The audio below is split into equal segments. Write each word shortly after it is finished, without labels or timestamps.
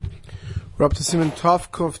We're up to Siman Tov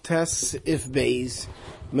Kuf Tes If Beis,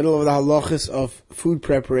 middle of the halachas of food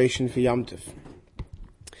preparation for Yom Tov.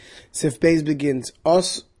 Sif Beis begins,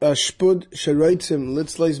 Os shpud sheroitzim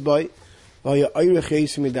litzleis bai, v'ya oirech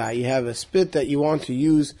yesim midai. You have a spit that you want to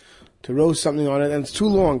use to roast something on it, and it's too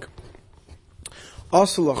long.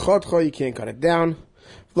 Os lachotcha, you can't cut it down.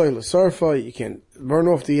 V'loy l'sarfa, you can't burn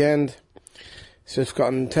off the end. Sif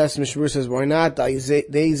Cotton Tes Mishabur says, why not? Deize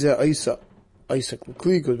oisa.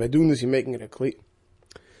 Because by doing this, you're making it a kli.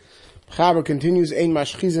 Chaber continues, Ein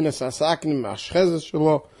mashchizin es asakin mashchezes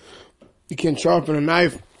shelo. You can sharpen a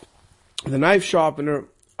knife, the knife sharpener.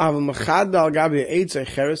 Aval machad al gabi eitz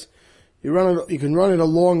echeres. You can run it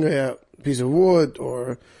along a piece of wood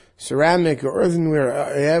or ceramic or earthenware,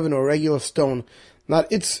 a heaven or regular stone. Not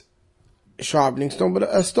its sharpening stone, but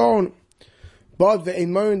a stone. But the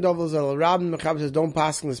ein morin dovels al rabin mechaber says, don't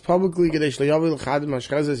pass this publicly. Gadesh leyavi l'chad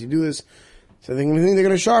mashchezes. You do this. So they think they're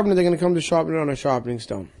going to sharpen it, they're going to come to sharpen it on a sharpening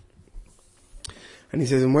stone. And he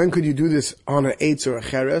says, and when could you do this on an eitz or a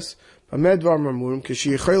cheres? When it's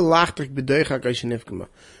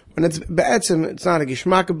be'etzim, it's not a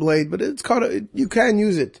gishmaka blade, but it's called you can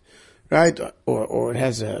use it, right? Or it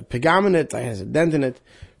has a pegam in it, it has a dent in it.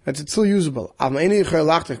 It's still usable.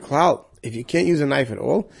 If you can't use a knife at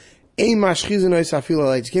all, you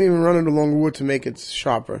can't even run it along wood to make it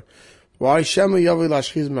sharper. Why?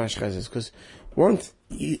 Because once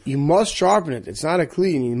you must sharpen it. It's not a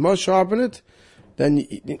clean. You must sharpen it. Then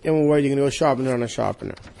in where you're going to go sharpen it on a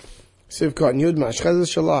sharpener. Sivkot Yud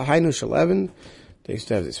Mashchezes Shalah Hainu Shaleven. They used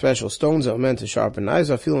to have the special stones that were meant to sharpen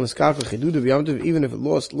knives. I feel in the skafel chidudu b'yamtiv. Even if it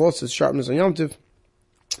lost its sharpness on yamtiv,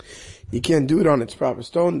 you can't do it on its proper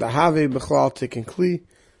stone. The have b'chlal tikkun kli,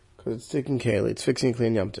 because it's tikkun keli. It's fixing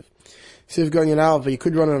clean yamtiv. Sivkot Yinal, but you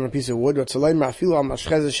could run it on a piece of wood. Even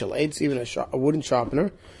a wooden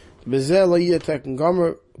sharpener. Because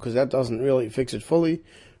that doesn't really fix it fully.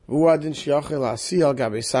 You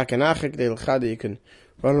can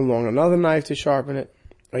run along another knife to sharpen it.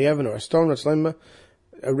 Or a stone,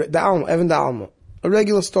 a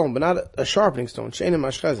regular stone, but not a sharpening stone.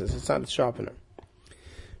 It's not a sharpener.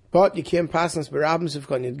 But you can't pass this berabim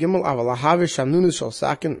sivkot yid gimel aval lahavish shamnunus shal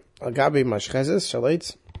sakin al gabi mashchezes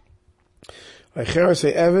shalaitz. If you're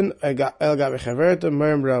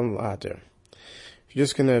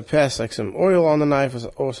just going to pass like some oil on the knife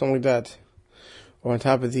or something like that, or on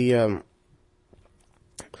top of the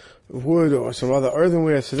wood or some other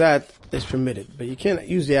earthenware, so that is permitted. But you can't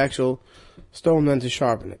use the actual stone then to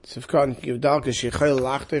sharpen it. When could you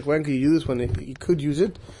use this? When you could use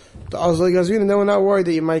it. And then we're not worried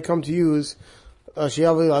that you might come to use that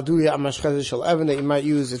you might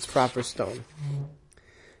use its proper stone.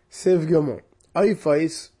 Siv Gilmon.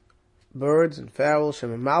 Eifais, birds and fowls,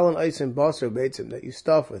 shemamalan ice and basar beitzim, that you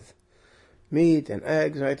stuff with meat and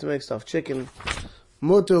eggs, right, to make stuffed chicken.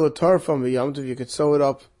 Mutul atarfam v'yamtiv, you could sew it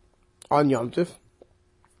up on yamtiv,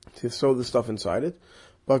 to sew the stuff inside it.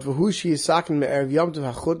 But v'hushi yisakin me'erev yamtiv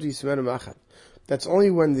hachut v'yismenu machat. That's only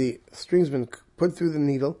when the string's been put through the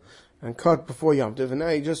needle and cut before yamtiv, and now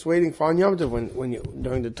you're just waiting for on yamtiv, when you,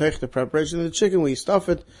 during the preparation of the chicken, when you stuff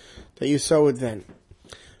it, that you sew it then.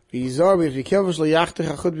 Be careful not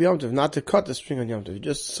to cut the string on Yom Tov. You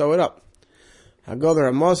just sew it up.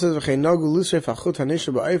 Rama says, the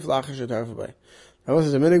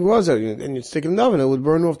minig was there, and you'd stick it in the oven, it would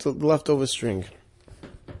burn off the leftover string.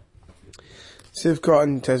 Sivkot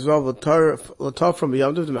and Tezvav Latov from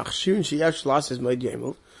Yom Tov, the Machshirin Sheyash Las is made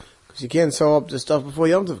Yemul, because you can't sew up the stuff before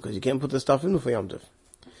Yom Tov, because you can't put the stuff in before Yom Tov.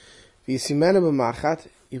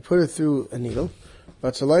 You put it through a needle.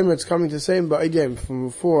 But Salomer, it's coming to say again from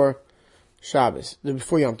before Shabbos,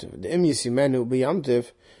 before Yom Tov. The Im Yisimenu be Yom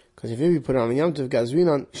Tov, because if you put it on a Yom Tov,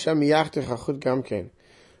 Gazvinon Shem Yachtech Achud Gamkein.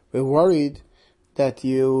 We're worried that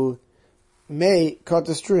you may cut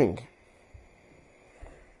the string.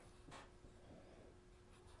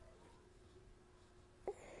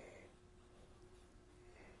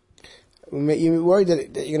 You're worried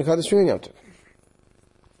that you're going to cut the string on Yom Tov.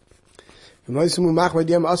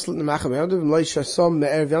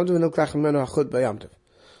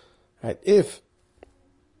 Right, if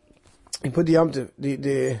you put the Yom Tov,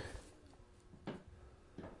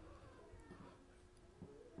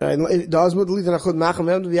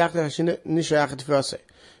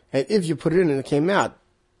 and if you put it in and it came out,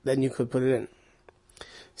 then you could put it in.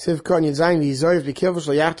 Be careful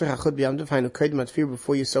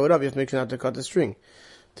before you sew it up. You have to make sure not to cut the string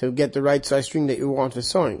to get the right size string that you want for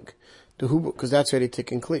sewing. Because that's already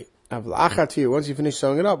tikkun kli. Once you finish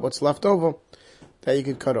sewing it up, what's left over, that you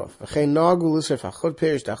could cut off. The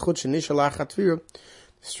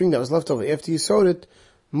string that was left over after you sewed it,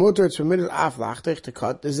 Mutter, it's permitted aflachtich to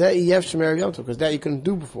cut. Is that Yev Shemer Yom Tov? Because that you couldn't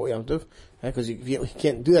do before Yom Tov. Because you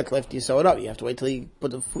can't do that till after you sew it up. You have to wait till you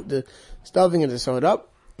put the stuffing in to sew it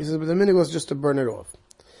up. He says, but the minhag was just to burn it off.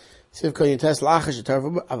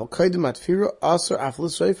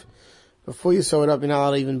 Before you sew it up, you're not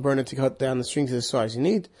allowed to even burn it to cut down the string to the size you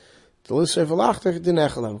need. Because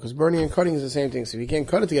burning and cutting is the same thing. So if you can't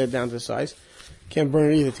cut it to get it down to the size, you can't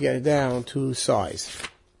burn it either to get it down to size.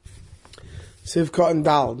 Siv cotton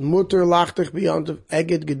dal. Mutter lachtich beyond of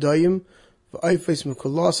eged gedayim v'oifes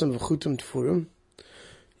mekulasim v'chutum tfurim.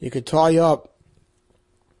 You could tie up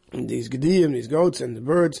these gedayim, these goats and the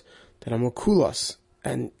birds that are mekulas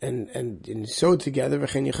and sew together.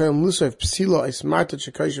 V'chen yichayim lusaf psila is marta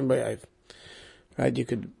shekayshim b'ayv. Right, you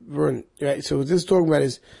could burn. Right, so what this is talking about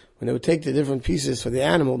is when they would take the different pieces for the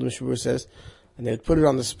animal, the Mishnah says, and they would put it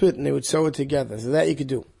on the spit and they would sew it together. So that you could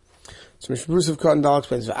do. So Mishnah of Cotton Dal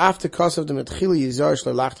explains, after cuss of the metchili yizar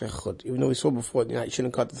shlo lachtech, even though we saw before, you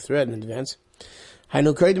shouldn't cut the thread in advance.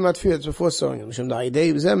 Hainu kaidim atfir, it's before sewing it. Mishum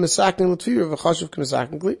da'idei, v'zeh mesakning l'tfir, v'chashuv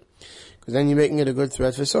k'mesakning kli. Because then you're making it a good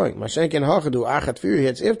thread for sewing. Mashenk and hachadu, achat fir,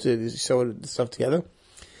 it's after you sew the stuff together.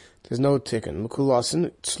 There's no tikkun.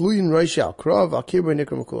 Mekulasin, tzluyin roishal, krav, al-kibra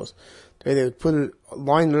nikra mekulas. They would put it,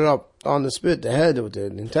 line it up on the spit, the head, with the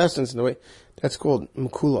intestines and the way. That's called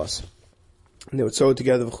mekulas. And they would sew it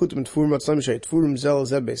together. They would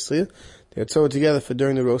sew it together for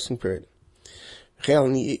during the roasting period. You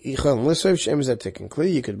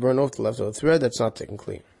could burn off the leftover thread, that's not taken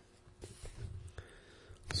clean.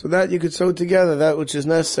 So that you could sew together that which is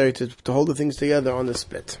necessary to hold the things together on the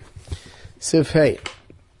spit. Siv hey.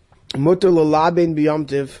 Mutter lalaben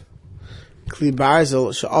biyamtiv kli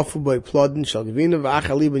barzel sha'afu boy plodin shal gevina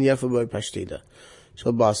v'achali ben yefu boy pashtida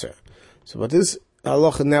shal baser. So what this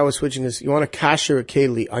halacha now is switching is, you want to kasher a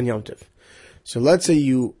keli on Yom Tov. So let's say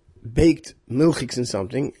you baked milchiks in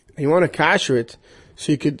something, and you want to kasher it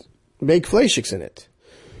so you could bake fleishiks in it.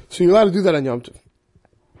 So you're allowed to do that on Yom Tov.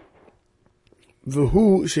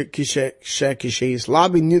 V'hu shekisheis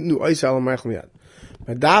labi nitnu oisal amarchim yad.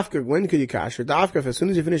 But dafka, when could you kasher? Dafka, as soon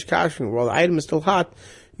as you finish kashering, while the item is still hot,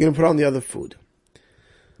 you're going to put on the other food.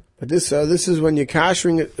 But this is when you're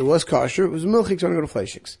kashering it was kosher, it was milchiks, when you go to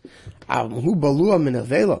fleishiks.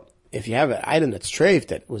 If you have an item that's treif,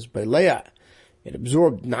 that was beleya, it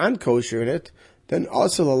absorbed non-kosher in it, then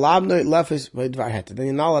also the labna lefes by dvarhet. Then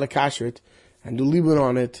you're not allowed to kasher it and do libun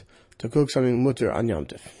on it to cook something mutter on Yom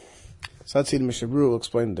Tov. So let's see, the Mishnah Berurah will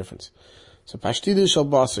explain the difference. So pashtida shal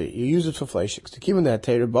basi, you use it for fleishiks. To keep in that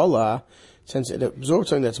teir bala, since it absorbs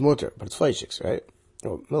something that's mutter, but it's fleishiks, right?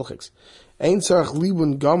 Or milchiks. Ein tzarich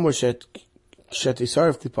libun gomer shet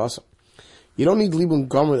isarif klipasa. You don't need libun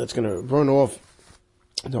gomer that's going to burn off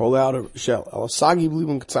the whole outer shell. Alasagi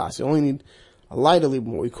libun katsas. You only need a lighter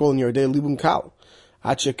libun, what we call in your day libun kal.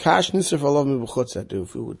 Achakash nisrif alav mibachutz.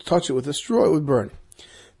 If you would touch it with a straw, it would burn.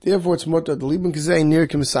 Therefore, it's mutter the libun kazay near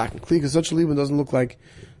kimisakin kli, because such a libun doesn't look like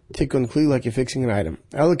tikkun kli, like you're fixing an item.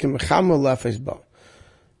 Elikim mechama lefes ba.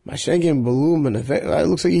 Mashengim balum and it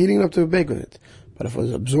looks like you're heating it up to bake with it. But if it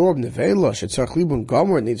was absorbed nevelosh, it's tzarich libun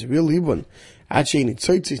gomer, it needs a real libun. Actually, you need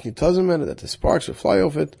tzotzis, need tazim, that the sparks will fly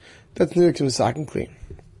off it. That's near to misakin clean.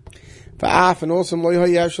 Va'af, and also,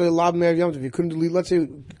 actually lab me'er Yom Tov. You couldn't do, let's say,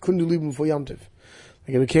 you couldn't do libun before Yom Tov.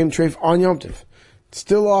 Like it became treif on Yom Tov. It's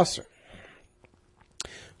still awesome.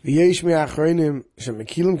 V'yesh me'achreinim,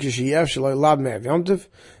 shemekilim kishiyev shaloi lab me'er Yom Tov,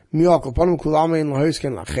 mi'al kolpanim kulamein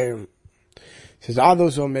lahoisken lacherim. He says, all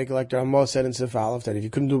those who make it like the Ramah said in Sif Aleph, that if you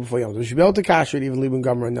couldn't do it before Yom Tov, you should be able to kasher it, even libun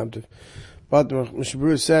gomer and Yom Tov. But the Mishnah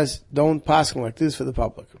Berurah says, don't pass them like this for the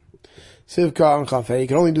public. Sivka and Chafei, you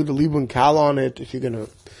can only do the libun kal on it if you're going to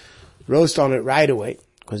roast on it right away.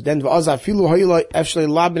 Because then, then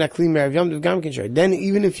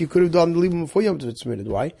even if you could have done the libun before Yom Tov, it's submitted.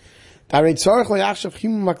 Why? Because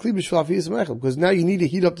now you need to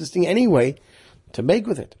heat up this thing anyway to bake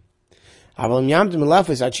with it. But if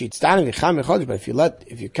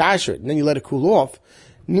you kasher it and then you let it cool off,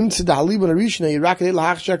 then it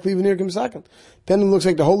looks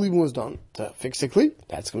like the whole libun was done to fix the kli.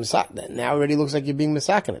 That's then now already looks like you're being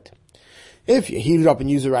misakin it. If you heat it up and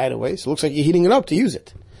use it right away, so it looks like you're heating it up to use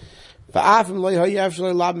it. Then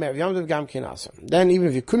even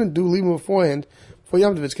if you couldn't do libun beforehand, for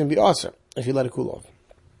Yom Tov it's going to be awesome if you let it cool off.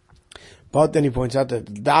 But then he points out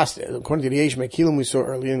that das, according to the Yesh Mekilim we saw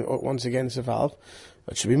earlier, once again, Sefalv,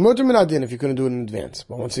 it should be mutter min adin if you couldn't do it in advance.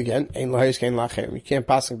 But once again, ein lahayis kein lachem. You can't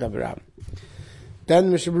pass it to.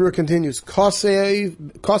 Then Mishnah Berurah continues, Kosav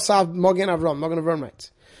Mogen Avram, Mogen Avram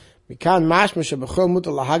writes, Mikan mashma shebechol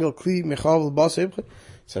mutter lahagel kli mechav l'basib.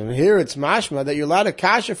 So here it's mashma that you're allowed to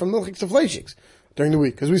kasher from milchiks to fleishiks. during the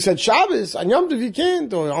week. Because we said Shabbos, on Yom Tov you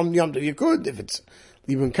can't, or on Yom Tov you could, if it's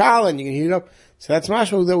Libun Kala and you can heat it up. So that's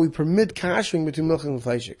mashma that we permit kashering between milchiks and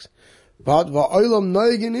fleishiks. But va'olam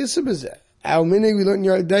noigin issa b'zeh. Our minig we learned in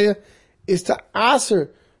your idea is to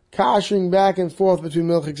aser kashering back and forth between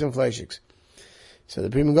milchiks and fleishiks. So the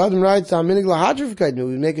Pri Megadim writes, our minig lahadrifkaid,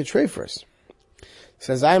 we make a tray first.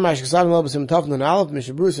 Says, I mash kasam lobasim tafn and aleph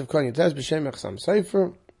mishabrus of kon yates b'shem echsam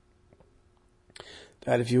sefer.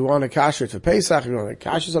 That if you want to kasher it for Pesach, you want to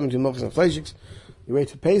kasher something to milchiks and fleishiks, you wait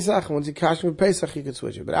for Pesach, and once you kasher for Pesach, you can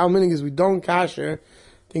switch it. But our meaning is we don't kasher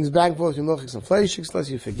things back and forth between milchiks and fleishiks, lest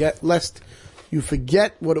you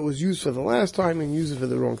forget what it was used for the last time and use it for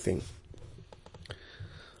the wrong thing.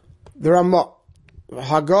 The Ramah,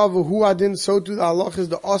 Hagav hu adin, so to the halach is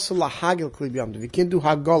the asal lahagil kli b'yom tov. You can't do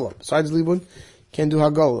hagala. Besides libun, you can't do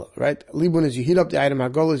hagala, right? Libun is you heat up the item,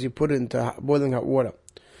 hagala is you put it into boiling hot water.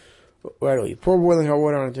 Right, you pour boiling hot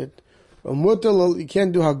water on it. You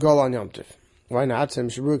can't do hagala on Yom Tov. Why not?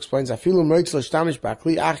 Mishabur explains, even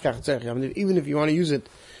if you want to use it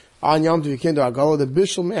on Yom Tov, you can't do hagala. The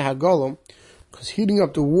bishul me hagala, because heating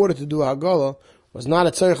up the water to do hagala was not a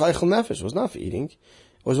tzarech eichel nefesh, was not for eating. It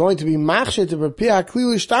was only to be machshe to prepare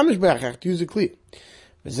kli l'shtamish be'achach, to use the kli.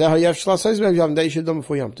 That you should have done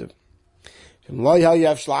before Yom Tov.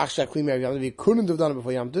 You couldn't have done it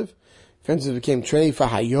before Yom Tov. For instance, it became tray for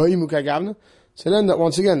hayoy mukagavna. So then,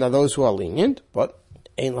 once again, now those who are lenient, but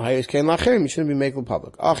ein lahayos kein lacherim, you shouldn't be making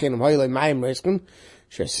public. Achin am hayoy mayim reiskin,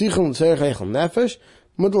 shesichel tzarech eichel nefesh,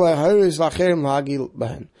 mudal lahayos lacherim lahagil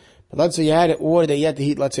behen. But let's say you had it water that you had to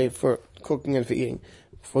heat, let's say, for cooking and for eating.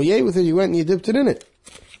 For yay with it, you went and you dipped it in it.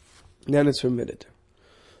 Then it's permitted.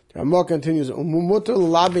 The Ramah continues,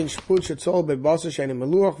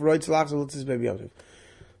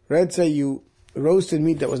 let's say you roasted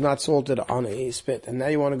meat that was not salted on a spit, and now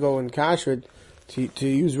you want to go and kasher it to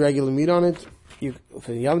use regular meat on it.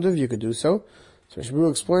 For the Yom Tov, you could do so. So Shmuel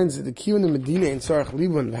explains that the key in the Medina in Tzarech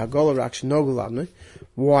Libun v'Hagala rak shenogel lavnei.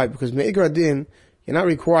 Why? Because me'ikar adin, you're not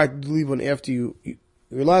required to do Libun after you're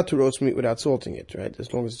allowed to roast meat without salting it, right?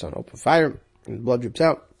 As long as it's on open fire and the blood drips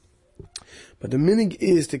out. But the minig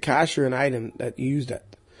is to kasher an item that you use that.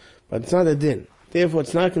 But it's not a din. Therefore,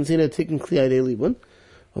 it's not considered taking kli adei Libun.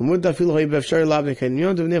 Therefore,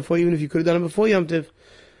 even if you could have done it before Yom Tov,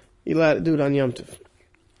 you're allowed to do it on Yom Tov.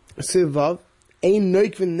 Sivav, ein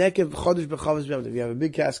noikvin nekev chodesh b'chavos b'Yom Tov. If you have a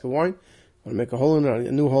big cask of wine, want to make a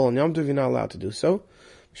new hole on Yom Tov, you're not allowed to do so.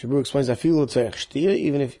 Shabru explains that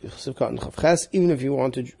even if you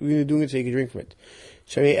want to really doing it so you can drink from it.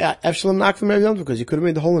 Because you could have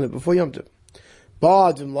made the hole in it before Yom Tov.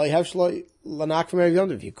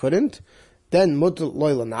 If you couldn't, then mutal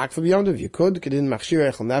loy lanak for Yom Tov. You could kedin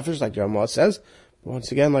machshir echel nefesh, like the Ramah says. But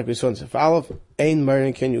once again, like we saw in Sef Aleph, ein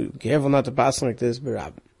marin, can you be careful not to pass like this,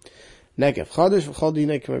 berab. Nekev chodesh v'chol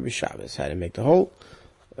dinei k'mei b'Shabbos. How to make the hole?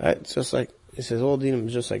 Right? It's just like, it says all dinim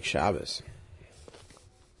is just like Shabbos.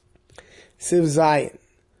 Siv Zayin.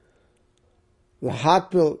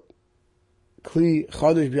 L'hatbil kli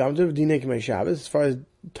chodesh b'Yom Tov, dinei k'mei Shabbos. As far as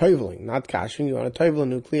toveling, not kashing, you want to tovel a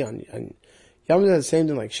new kli on Yom Tov, the same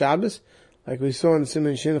thing like Shabbos, like we saw in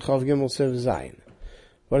Siman Shin Chav Gimel Siv Zayin.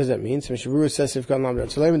 What does that mean? So Mishabur says if God Lamdar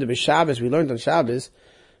Tzalem to be Shabbos, we learned on Shabbos,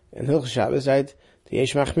 and Hilch Shabbos, right? The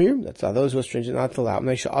Yesh Machmir, that's how those who are stringent not to allow. And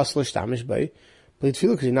they should also shtamish by bleed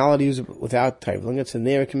tefillah, because you're not allowed to use it without toveling. It's in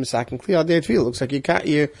there, Kimisak and Kli, all day tefillah. Looks like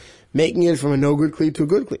you're making it from a no good Kli to a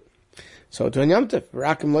good Kli. So to an Yom Tov,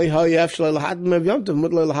 Rakim Loi Ha Yef Shalai Lahat Mev Yom Tov,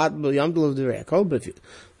 Mud Loi Lahat Mev Yom Tov of the Re'akol, but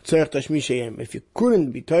if you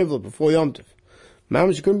couldn't be tovel before Yom Tov,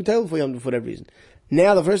 Mamash, you couldn't be tovel before Yom Tov for that reason.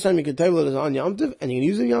 Now the first time you can tovel it is on Yom Tov, and you can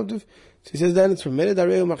use it on Yom Tov. So he says then it's permitted, but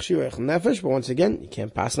once again, you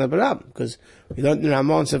can't pass on barab, because we learned in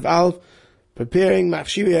Ramon Sef Aleph, preparing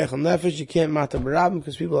machshir echel nefesh, you can't mata barab,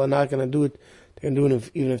 because people are not going to do it. They're going to do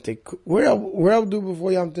it even if they could. Where else do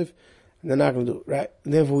before Yom Tov, and they're not going to do it, right?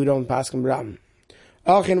 And therefore we don't pass on barab.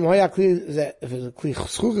 If it's a kli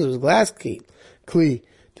schuk, it was a glass kli.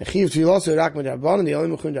 The chiv to also rak mit rabbanon, the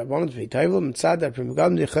only mechun rabbanon to be tovel, mitzad that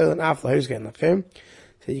primugam the chayil and af lahir zgein lachem.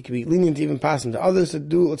 So you can be lenient to even passing to others to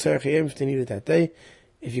do L'tzarech Yom if they need it that day,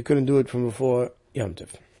 if you couldn't do it from before Yom Tov.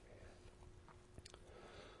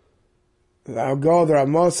 The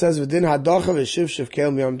Ramah says, "V'din hadacha v'shivshiv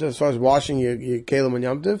kelim Yom Tov." As far as washing your kelim on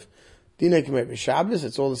Yom Tov, dinei k'mei b'Shabbos.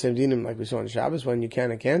 It's all the same dinim like we saw on Shabbos when you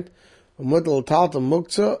can and can't. U'mutal talta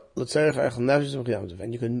muktzah L'tzarech Eichel Nefesh Simchas Yom Tov,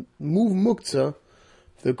 and you can move muktzah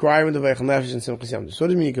for the requirement of Eichel Nefesh and Simchas Yom Tov. So what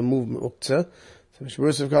does it mean you can move muktzah? So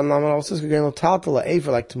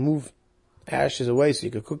like to move ashes away so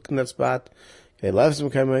you could cook in that spot. They left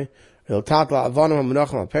some kamei.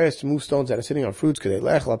 To move stones that are sitting on fruits, because they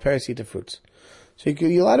lech la paris eat the fruits. So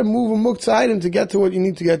you're allowed to move a muktzah item to get to what you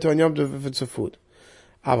need to get to on Yom Tov if it's a food.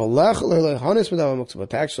 But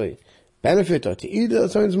to actually benefit or to eat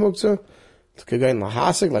someone's muktzah,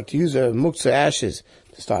 like to use a muktzah ashes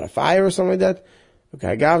to start a fire or something like that.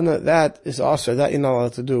 Okay, Gavna, that is also, that you're not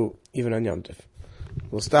allowed to do even on Yom Tov.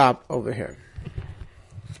 We'll stop over here.